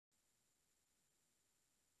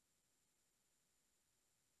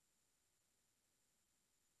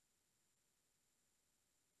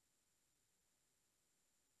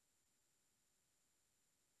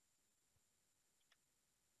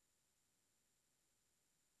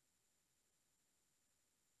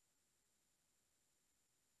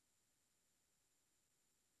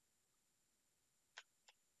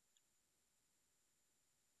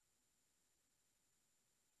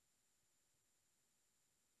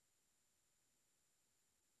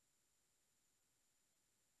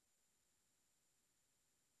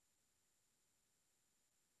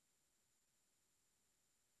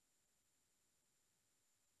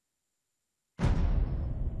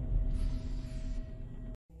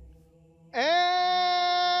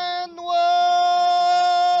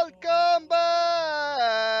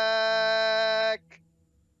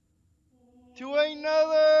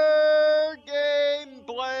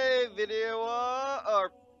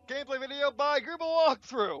gameplay video by Group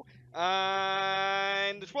Walkthrough.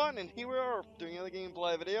 I'm the Schwan, and here we are doing another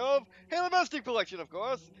gameplay video of Halo ODST Collection, of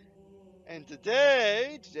course. And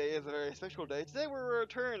today is a very special day. Today we're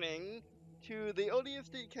returning to the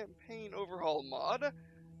ODST campaign overhaul mod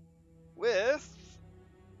with,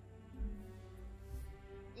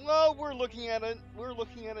 well, we're looking at a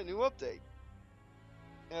new update.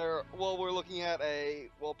 We're looking at a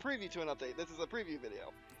preview to an update. This is a preview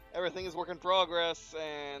video. Everything is work in progress,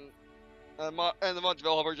 and the mod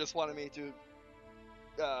developer just wanted me to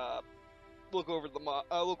look over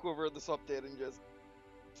this update and just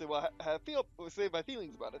say say my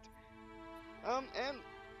feelings about it. And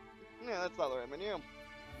yeah, that's not the right menu.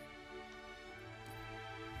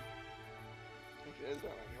 Actually, it's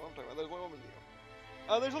not the right menu. I'm talking about there's only one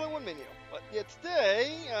menu. There's only one menu, but yeah,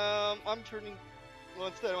 today I'm turning. Well,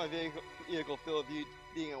 instead of my vehicle field of view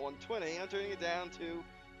being at 120, I'm turning it down to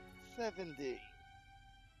 70.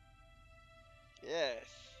 Yes.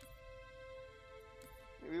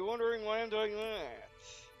 Maybe you're wondering why I'm doing that.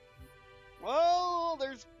 Well,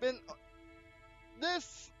 there's been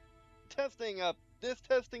this testing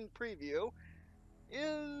preview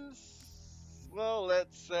is, well,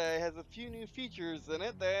 let's say, has a few new features in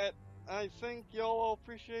it that I think y'all will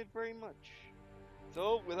appreciate very much.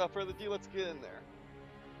 So, without further ado, let's get in there.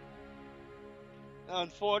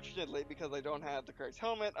 Unfortunately, because I don't have the correct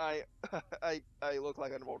helmet, I look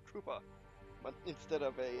like an old trooper, but instead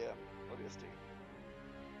of a ODST.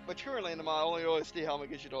 But currently in the mod, only ODST helmet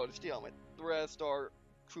gives you the ODST helmet. The rest are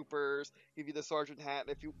troopers. Give you the sergeant hat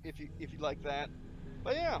if you like that.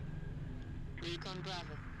 But yeah. Recon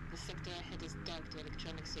Bravo. The sector ahead is dark to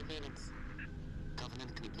electronic surveillance.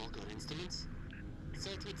 Covenant can block our instruments? So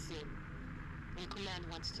it would seem. And Command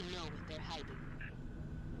wants to know what they're hiding.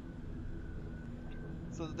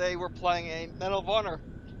 So today we're playing a Medal of Honor,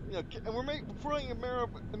 and we're playing a Medal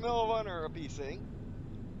of Honor PC,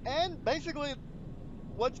 and basically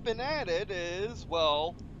what's been added is,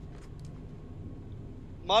 well,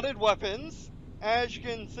 modded weapons. As you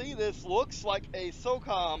can see, this looks like a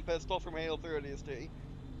SOCOM pistol from Halo 3 ODST,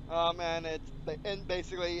 and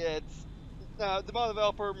basically it's the mod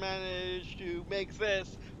developer managed to make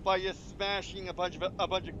this by just smashing a bunch of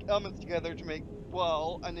elements together to make,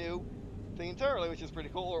 well, a new thing entirely, which is pretty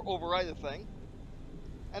cool, or override the thing.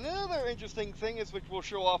 And another interesting thing is, which we'll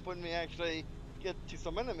show off when we actually get to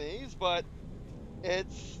some enemies, but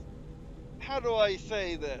it's, how do I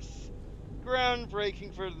say this,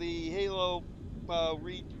 groundbreaking for the Halo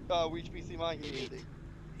Reach PC mod community.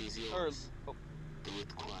 He's yours. Do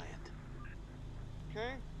it quiet.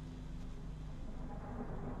 Okay.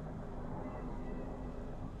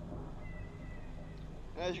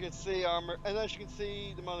 And as you can see,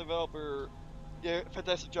 the mod developer did a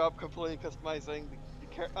fantastic job completely customizing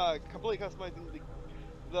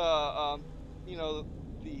the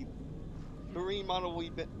marine model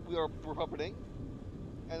we are puppeting,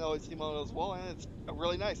 and the ODST model as well, and it's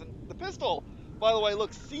really nice. And the pistol, by the way,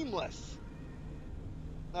 looks seamless.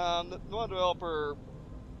 The mod developer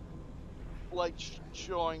liked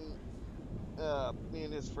showing me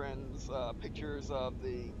and his friends pictures of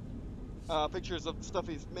the stuff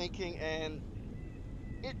he's making, and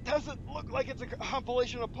it doesn't look like it's a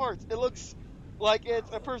compilation of parts. It looks like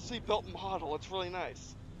it's a personally built model. It's really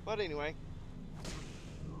nice. But anyway,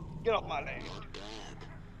 get off my land.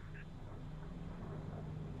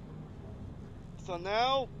 So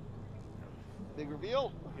now, big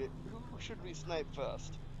reveal. Okay, who should we snipe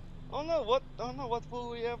first? Oh no, what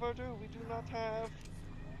will we ever do? We do not have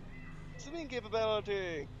swimming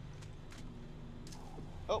capability.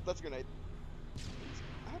 Oh, that's a grenade.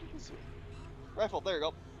 How do you swim? Rifle, there you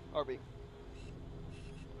go. RB.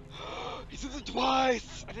 He zoomed in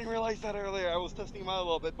twice! I didn't realize that earlier. I was testing him out a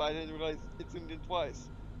little bit, but I didn't realize it zoomed in twice.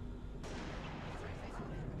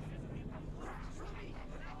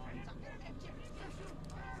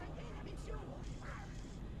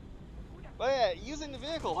 But yeah, using the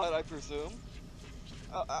vehicle HUD, I presume.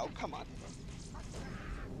 Oh, come on.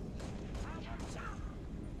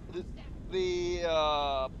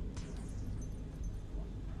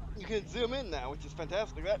 You can zoom in now, which is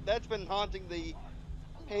fantastic. That's been haunting the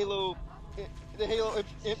Halo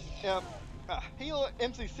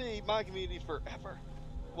MCC mod community forever.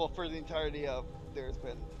 Well, for the entirety of there's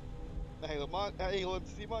been the Halo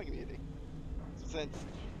MCC mod community since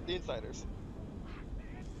the Insiders.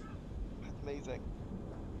 That's amazing.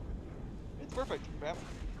 It's perfect, man.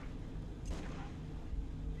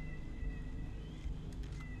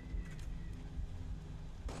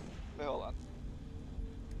 Wait, hold on.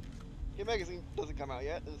 Game magazine doesn't come out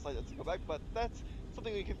yet, and the site doesn't go back, but that's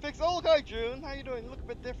something we can fix. Oh, look, hi June, how you doing? You look a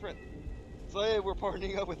bit different. So yeah, we're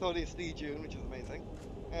partnering up with ODST June, which is amazing,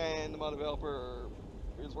 and the mod developer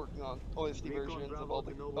is working on ODST versions of all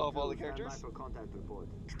the characters. Stand by for contact report.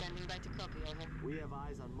 Standing by to copy, over. We have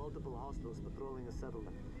eyes on multiple hostiles patrolling a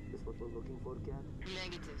settlement. Is what we're looking for, Cat?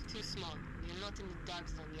 Negative. Too small. You're not in the dark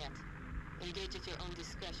zone yet. Engage at your own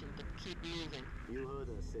discretion, but keep moving. You heard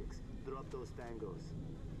us, 6. Drop those tangos.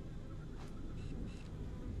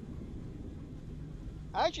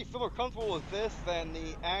 I actually feel more comfortable with this than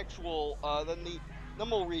the actual, than the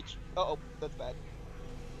normal Reach. Uh oh, that's bad.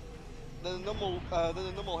 Than the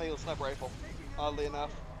normal Halo sniper rifle. Oddly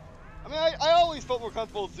enough, I mean, I always felt more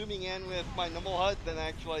comfortable zooming in with my normal HUD than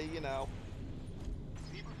actually, you know.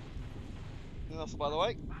 And also, by the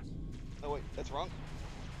way, oh wait, that's wrong.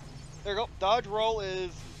 There you go. Dodge roll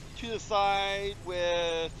is to the side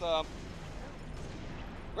with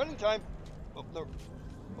running time. Oh no.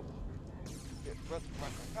 Run.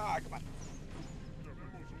 Ah, come on.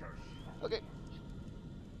 Okay.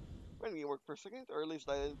 Wait a minute, work for a second, or at least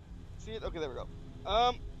I didn't see it. Okay, there we go.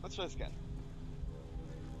 Let's try this again.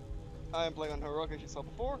 I am playing on Heroic, as you saw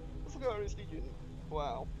before. Let's look at ODST June.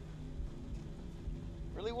 Wow.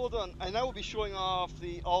 Really well done. And I will be showing off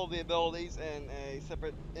all of the abilities in a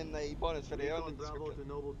bonus video in the Bravo description. to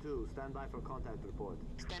Noble 2. Stand by for contact report.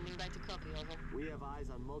 Standing by to copy, over. We have eyes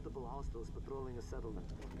on multiple hostiles patrolling a settlement.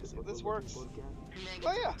 See if what this we're works. looking for, Cat? Negative.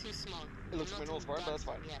 Oh, yeah. Too small. It looks You're like my not nose in bar, the but that's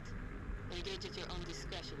dark fine. zone yet. Engage at your own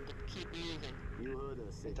discretion, but keep moving. You heard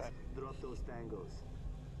us, 6. Anytime. Drop those tangos.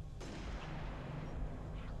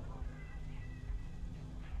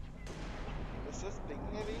 Assist being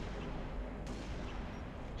heavy.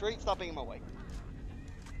 Straight stopping in my way.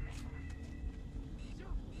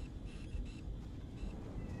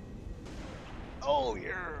 Oh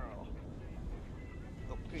yeah!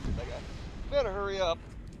 Oh, couldn't get that guy. Better hurry up.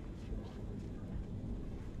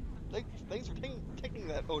 Thanks for taking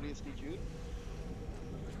that ODST, Jude.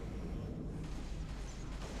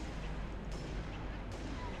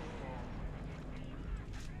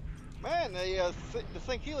 Man, the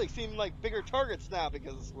St. Helix seem like bigger targets now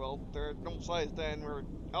because, well, they're normal sized and we're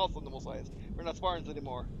also normal sized. We're not Spartans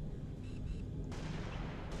anymore.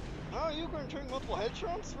 Oh, you're going to turn multiple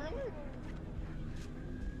headshots? Really?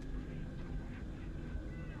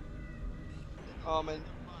 And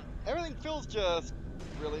everything feels just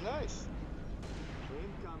really nice.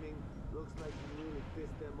 Incoming. Looks like you really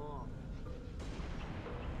pissed them off.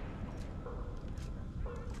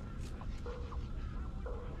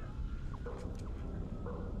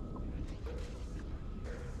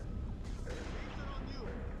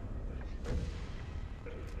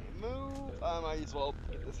 Move. I might as well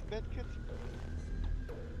get this medkit.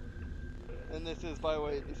 And this is, by the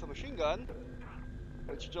way, the machine gun,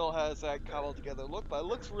 which still has that cobbled together look, but it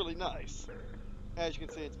looks really nice. As you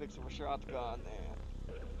can see, it's mixed with a shotgun and...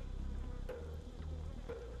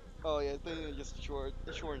 Oh yeah, it's basically just a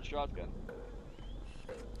short shotgun.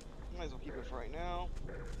 Might as well keep it for right now.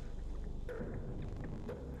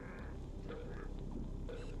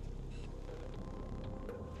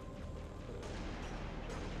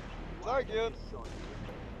 Sorry, dude.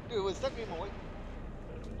 Dude, it was stuck in my way.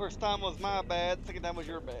 First time was my bad, second time was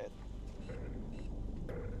your bad.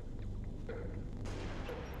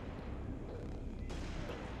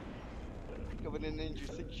 Covenant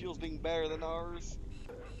Ninja shields being better than ours.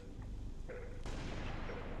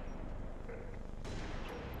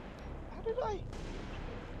 How did I?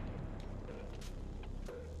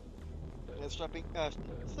 Yeah,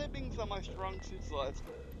 sleeping's on my strong suit, so let's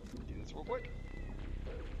do this real quick.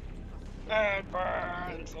 And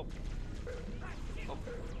burns!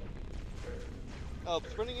 Oh,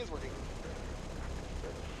 sprinting is working.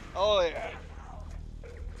 Oh yeah.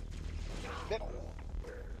 Yep.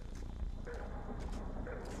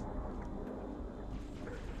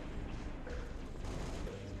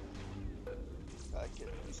 I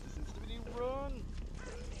get this sensitivity run.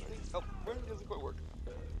 Oh, run doesn't quite work.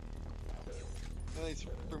 At least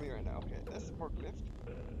for me right now. Okay, that's the forklift.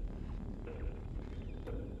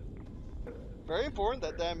 Very important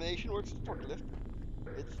that the animation works with the forklift.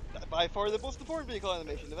 It's by far the most important vehicle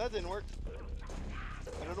animation. If that didn't work,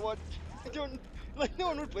 I don't know what. I don't like. No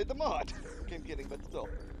one would play the mod. Okay, I'm kidding, but still.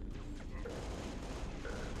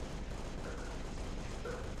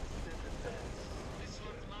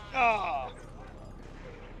 Ah.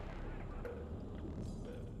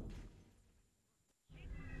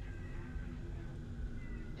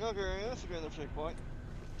 Okay, that's a good enough checkpoint.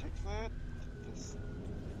 Take that. This.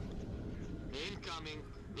 Incoming.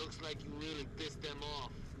 Looks like you really pissed them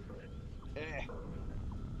off. Eh.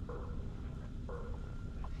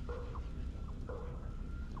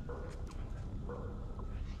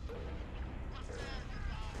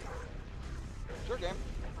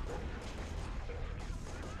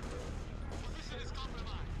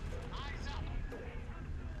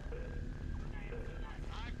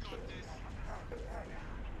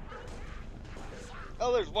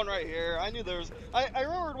 know there's one right here. I knew there's. I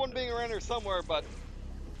remembered one being around here somewhere, but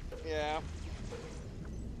yeah.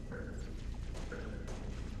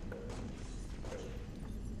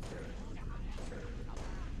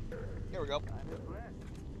 Here we go.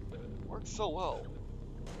 Works so well.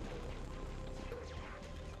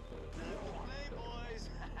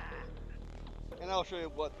 And I'll show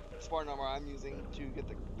you what Spartan armor I'm using to get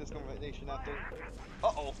this combination after.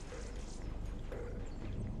 Uh-oh.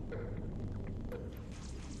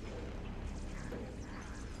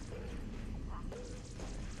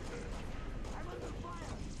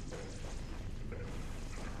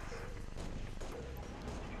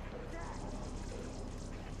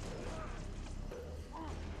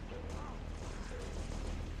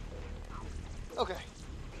 Okay.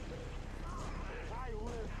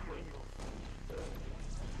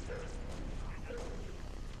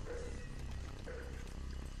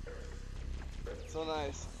 So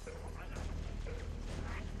nice.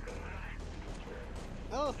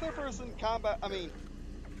 Now the third-person combat. I mean,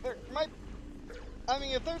 there might. I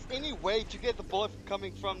mean, if there's any way to get the bullet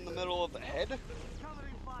coming from the middle of the head,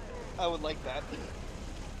 I would like that.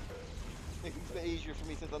 Makes it a bit easier for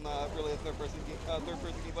me since I'm not really a third-person game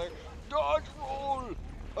player. Dodge roll!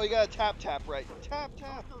 Oh, you gotta tap, right? Tap.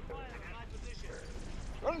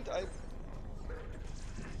 Running time.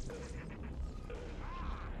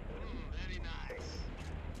 Very nice.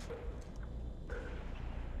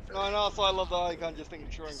 No, and also I love the icon just thinking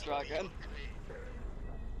shooting shotgun.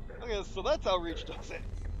 Okay, so that's how Reach does it.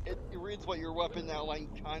 It reads what your weapon outline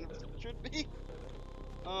kind of should be.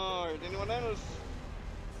 Alright, anyone else?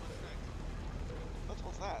 What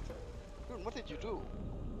was that? Dude, what did you do?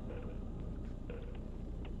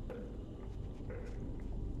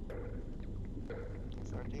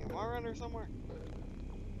 Is there a DMR under somewhere?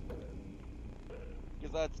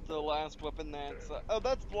 Because that's the last weapon that's... oh,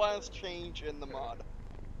 that's the last change in the mod.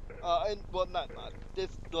 Well, not mod. This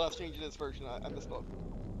the last change in this version. I misspoke.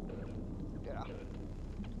 Yeah.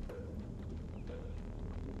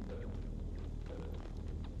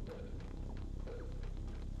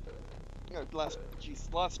 No,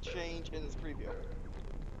 last change in this preview.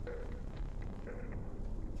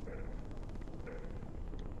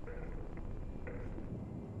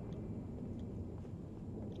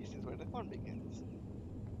 This is where the fun begins.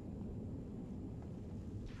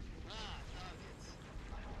 Targets.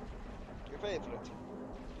 Your favorite.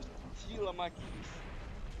 Just steal my keys.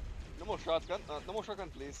 No more shotgun. No more shotgun,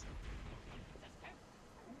 please.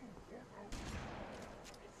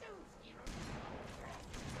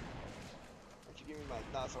 Why don't you give me my...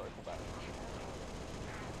 Nah, sorry, go back.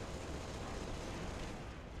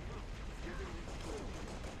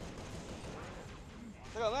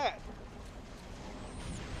 Look at that!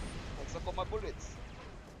 Takes up all my bullets.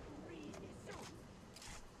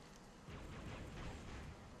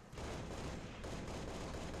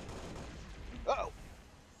 Uh-oh!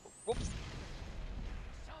 Whoops!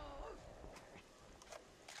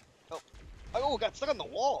 Oh, got stuck on the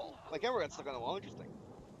wall! My camera got stuck on the wall, interesting.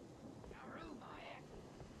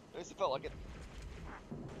 At least it felt like it.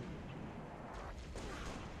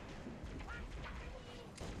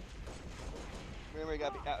 Remember, you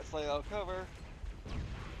gotta be slightly out of cover.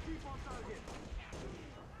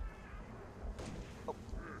 Oh.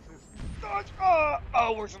 Dodge!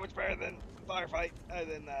 Oh, we're so much better than Firefight.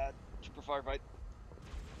 Than Super Firefight.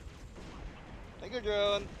 Thank you,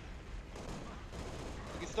 drone.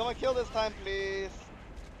 You can still my kill this time, please.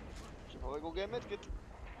 Should probably go get a medkit.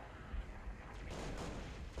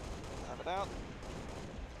 Have it out.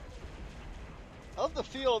 I love the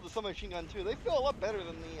feel of the submachine gun too. They feel a lot better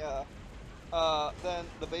than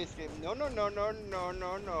the base game. No.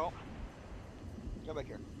 Go back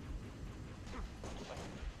here.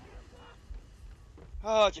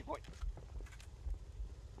 Oh, checkpoint.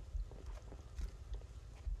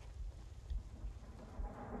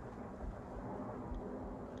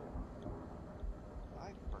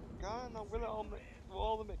 I forgot where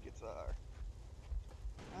all the medkits are.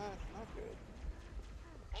 That's not good.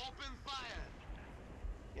 Open fire.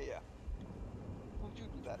 Yeah. Why'd you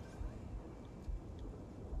do that?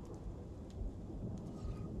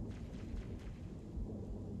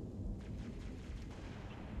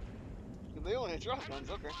 They only had shotguns,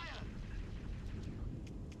 okay.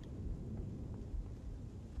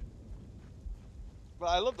 But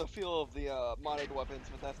I love the feel of the modded weapons.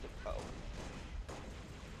 Fantastic. Uh-oh.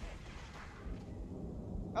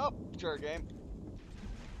 Oh, sure, game.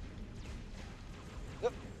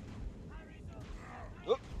 Yep.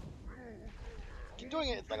 Oop. Keep doing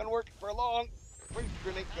it. It's not gonna work for long. Where'd the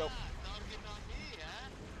grenade go? Target on me, huh?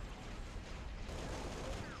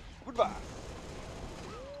 Goodbye.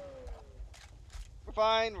 We're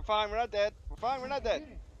fine, we're fine, we're not dead. We're fine, we're not dead.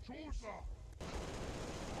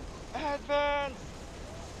 Advance!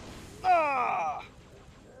 Ah!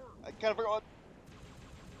 I kind of forgot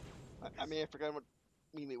what... I may have forgotten what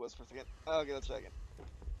melee was for a second. Okay, let's try again.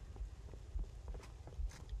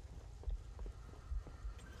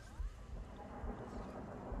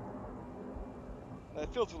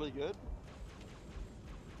 That feels really good.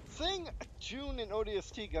 Seeing June in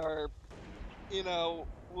ODST garb, you know,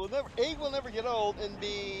 will never get old, and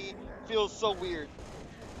B, feels so weird.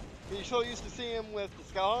 You're so used to seeing him with the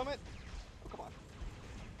skull helmet. Oh, come on.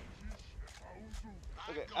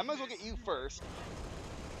 Okay, I might as well get you first.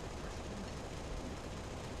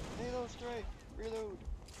 Halo strike. Reload.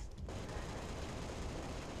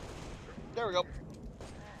 There we go.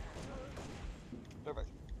 Perfect.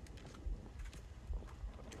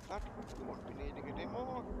 We won't be needing it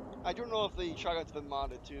anymore. I don't know if the shotgun's been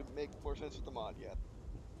modded to make more sense with the mod yet.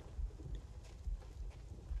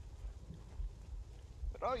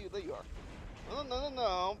 But oh, there you are.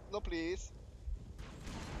 No, please.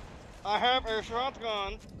 I have a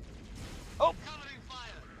shotgun. Oh!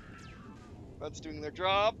 That's doing their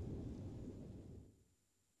job.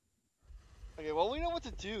 Okay, well, we know what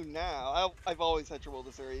to do now. I've always had trouble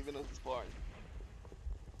with this area, even as a spawn.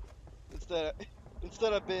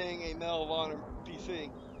 Instead of being a Medal of Honor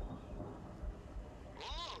PC.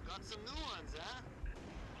 Oh, got some new ones, huh?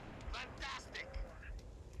 Fantastic!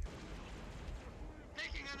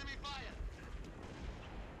 Taking enemy fire!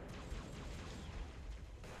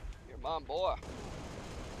 Your mom, boy.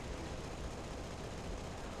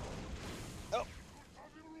 Oh.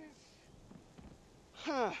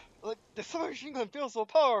 Huh. Like, the submachine gun feels so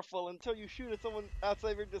powerful until you shoot at someone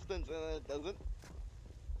outside your distance, and then it doesn't.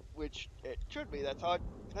 Which it should be, that's how it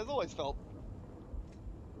has always felt.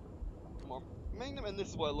 More magnum, and this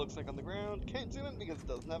is what it looks like on the ground. Can't zoom in because it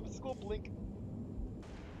doesn't have a scope link.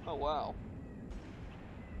 Oh wow.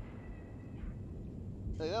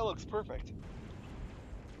 Hey, that looks perfect.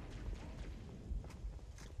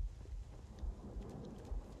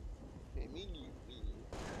 Hey, me.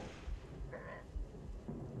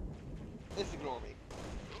 Just ignore me.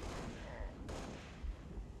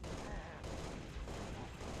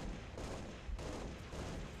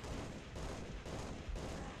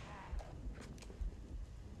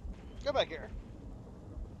 Go back here.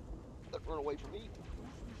 Don't run away from me.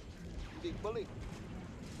 You big bully.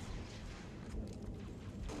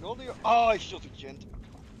 Oh, I shielded gent.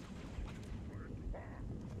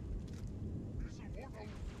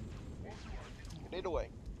 Grenade away.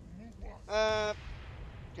 Can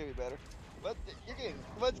be better. But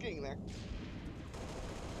it's getting there.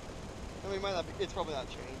 I mean, it might not be, it's probably not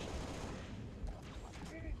changed.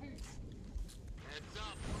 Heads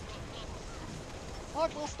up!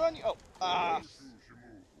 Hawk will stun you. Oh, ah.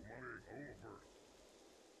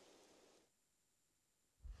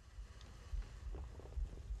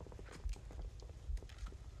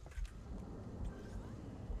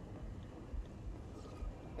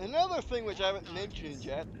 Another thing which I haven't mentioned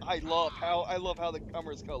yet, I love how the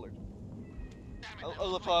armor is colored. I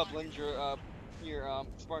love how it blends your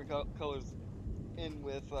smart colors in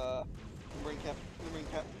with the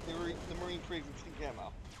marine pre-existing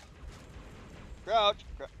camo. Crouch!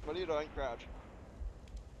 What are you doing? Crouch.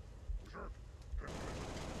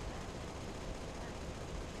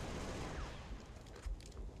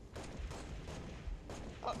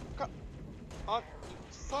 Oh, come on,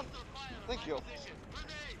 son. Thank you.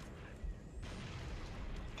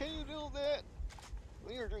 Can you do that?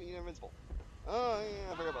 When you're doing invincible. Oh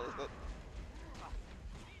yeah, I forgot about this bit.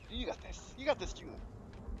 You got this. You got this, June.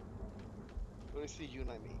 When I see June,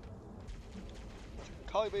 I mean.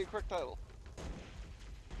 Call you by your correct title.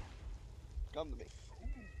 Come to me.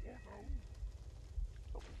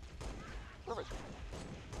 Oh. Perfect.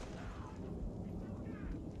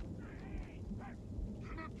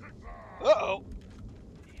 Uh-oh.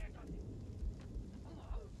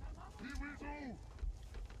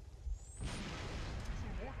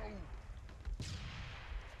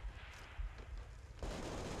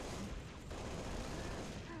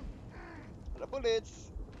 The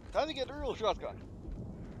bullets. Time to get a real shotgun.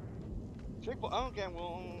 Okay,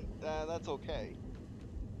 well, that's okay.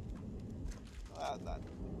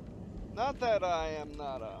 Not that I am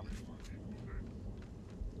not,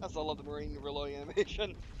 I still love the Marine reloading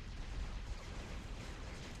animation.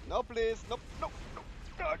 No, please. Nope.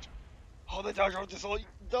 Dodge. Oh, the dodge roll is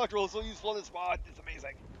so useful in this mod. It's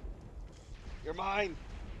amazing. You're mine.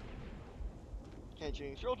 Can't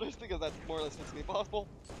change shoulders because that's more or less physically possible.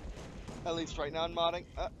 At least right now in modding.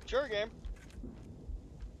 Sure, game.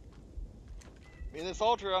 Me and this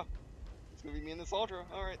Ultra. It's gonna be me and this Ultra.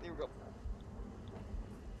 Alright, here we go.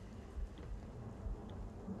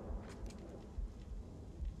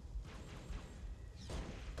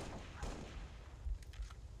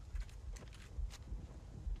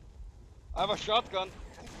 I have a shotgun.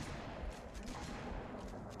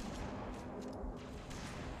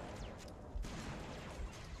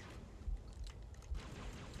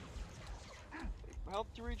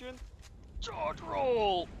 Help to regen. Charge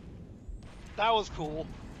roll! That was cool.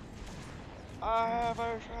 I have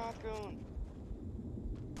a shotgun.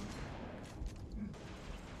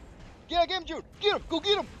 Yeah, get him, June! Get him! Go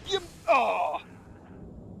get him! Get him! Oh!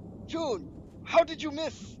 June, how did you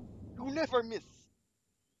miss? You never miss.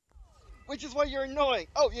 Which is why you're annoying.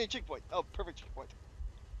 Oh, yeah, checkpoint. Oh, perfect checkpoint.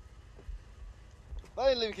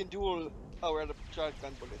 Finally, we can duel our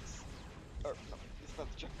shotgun bullets. Or, no, it's not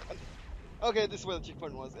the shotgun. Okay, this is where the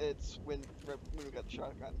checkpoint was. It's when we got the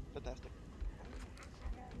shotgun. Fantastic.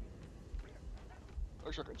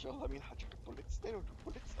 Or shotgun shells. I mean, shotgun bullets. They don't do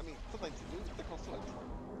bullets. I mean, sometimes they do. They're called slugs.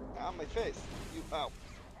 On my face. You, ow.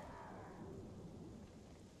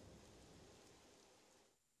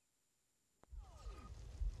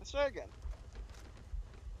 Let's try again.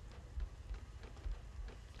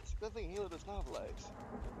 It's a good thing Halo does not have legs.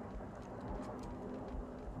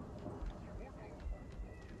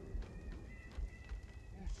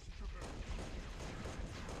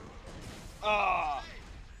 Ah!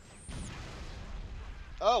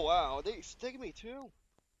 Oh wow, they stick me too.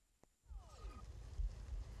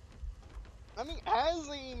 I mean, as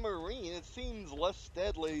a Marine, it seems less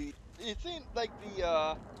deadly. It seems like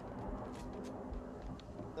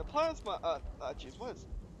the plasma, jeez, what is...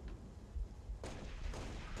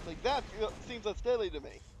 Like, that seems less deadly to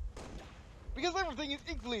me. Because everything is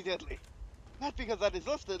equally deadly. Not because that is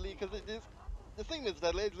less deadly, because it is... The thing that's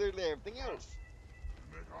deadly is literally everything else.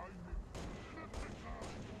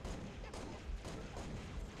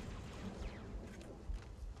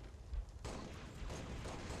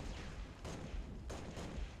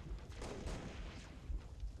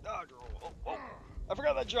 Oh, I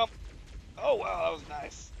forgot that jump. Oh wow, that was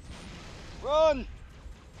nice. Run!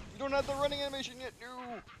 You don't have the running animation yet,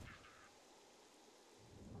 no.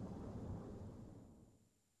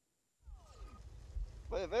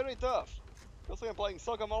 But very tough. Feels like I'm playing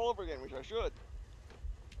Suckum all over again, which I should.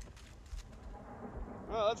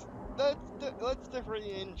 Well, let's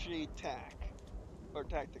differentiate tack or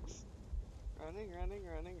tactics. Running.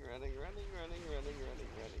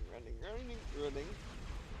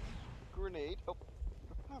 Grenade. Oh,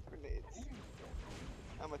 not grenades.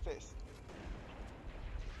 On my face.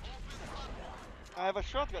 I have a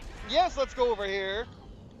shotgun. Yes, let's go over here.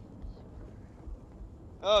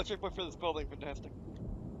 Oh, checkpoint for this building. Fantastic.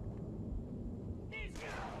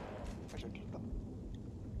 I should kick them.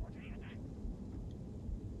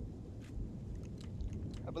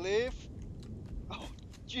 I believe. Oh,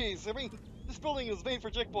 jeez. I mean, this building is made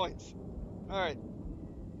for checkpoints. Alright.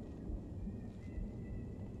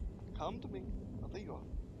 Come to me. I'll take you off.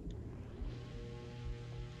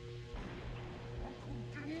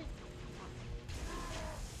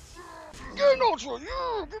 Get Ultra!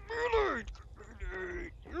 Yeah! Get melee!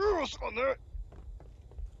 Yes! On that!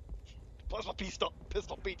 Plasma pistol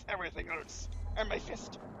beats everything else! And my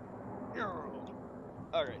fist! Yeah!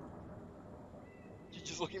 Alright. You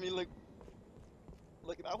just look at me like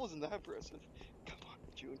that wasn't that impressive. Come on,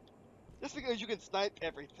 June. Just because you can snipe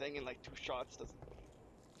everything in like 2 shots doesn't...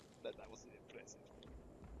 That wasn't impressive.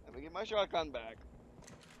 Let me get my shotgun back.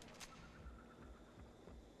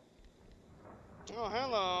 Oh,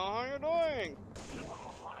 hello, how you doing?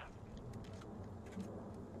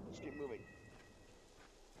 Let's keep moving.